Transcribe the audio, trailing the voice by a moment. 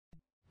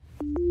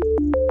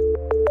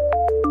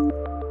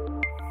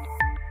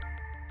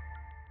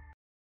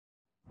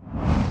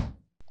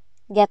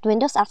Get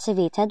Windows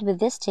activated with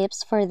these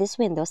tips for this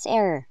Windows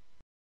error.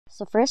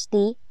 So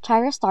firstly, try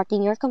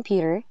restarting your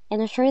computer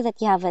and ensure that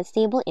you have a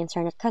stable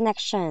internet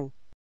connection.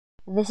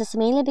 This is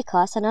mainly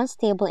because an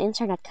unstable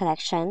internet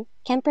connection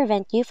can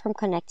prevent you from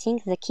connecting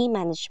to the key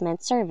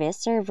management service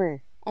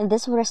server, and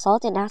this will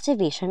result in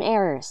activation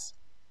errors.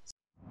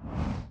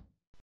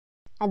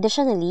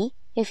 Additionally,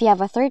 if you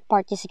have a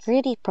third-party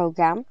security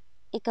program,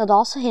 it could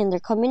also hinder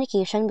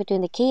communication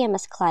between the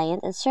KMS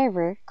client and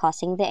server,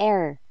 causing the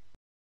error.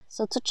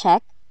 So to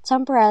check,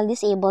 temporarily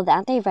disable the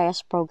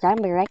antivirus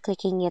program by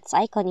right-clicking its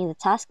icon in the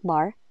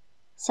taskbar,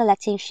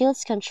 selecting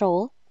Shield's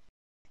Control,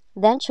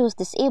 then choose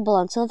Disable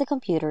until the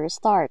computer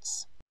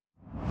restarts.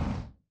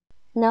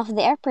 Now if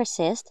the error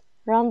persists,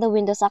 run the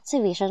Windows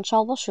Activation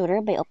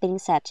Troubleshooter by opening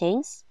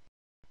Settings,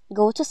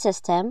 go to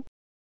System,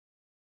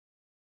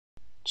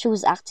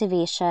 choose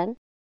Activation,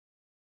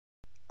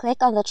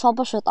 click on the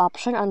Troubleshoot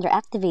option under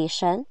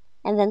Activation,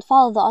 and then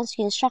follow the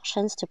on-screen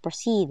instructions to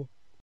proceed.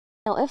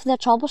 Now if the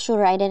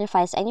troubleshooter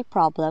identifies any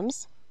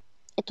problems,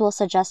 it will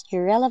suggest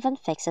your relevant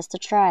fixes to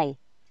try.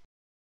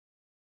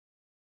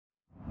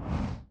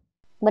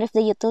 But if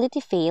the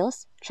utility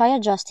fails, try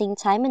adjusting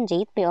time and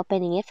date by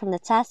opening it from the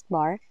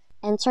taskbar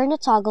and turn the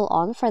toggle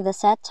on for the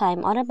Set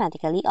Time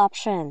Automatically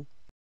option.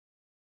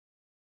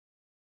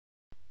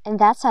 And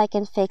that's how you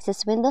can fix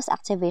this Windows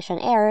activation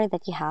error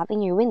that you have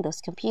in your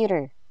Windows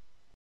computer.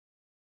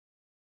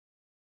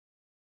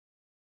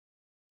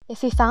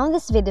 If you found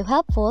this video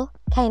helpful,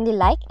 kindly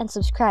like and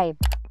subscribe.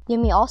 You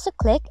may also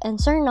click and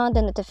turn on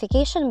the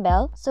notification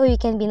bell so you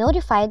can be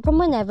notified from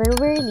whenever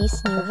we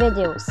release new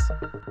videos.